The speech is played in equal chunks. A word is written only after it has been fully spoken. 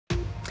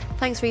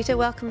Thanks, Rita.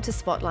 Welcome to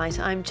Spotlight.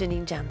 I'm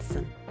Janine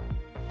Jansen.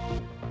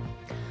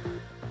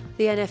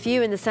 The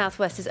NFU in the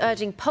southwest is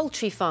urging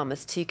poultry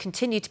farmers to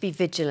continue to be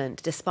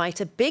vigilant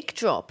despite a big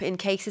drop in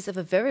cases of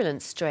a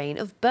virulent strain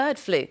of bird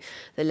flu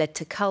that led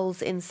to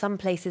culls in some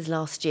places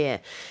last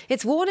year.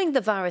 It's warning the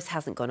virus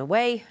hasn't gone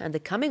away and the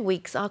coming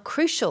weeks are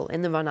crucial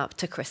in the run-up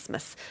to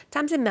Christmas.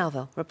 Tamsin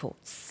Melville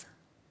reports.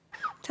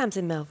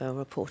 Tamsin Melville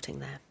reporting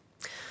there.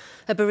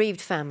 A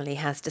bereaved family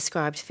has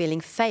described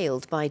feeling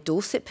failed by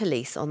Dorset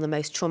police on the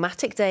most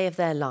traumatic day of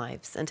their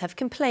lives and have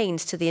complained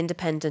to the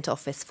Independent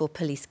Office for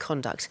Police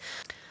Conduct.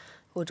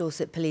 Well,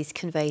 Dorset Police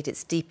conveyed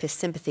its deepest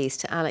sympathies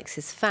to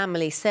Alex's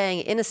family,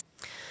 saying in a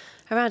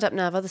roundup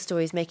now of other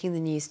stories making the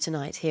news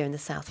tonight here in the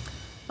south.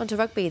 On to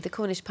rugby, the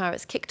Cornish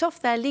Pirates kicked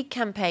off their league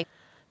campaign.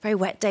 Very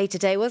wet day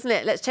today, wasn't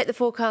it? Let's check the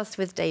forecast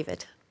with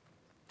David.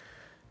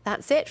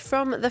 That's it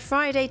from the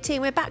Friday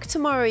team. We're back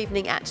tomorrow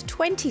evening at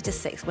 20 to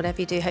 6.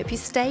 Whatever you do, hope you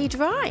stay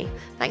dry.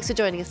 Thanks for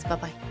joining us.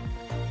 Bye-bye.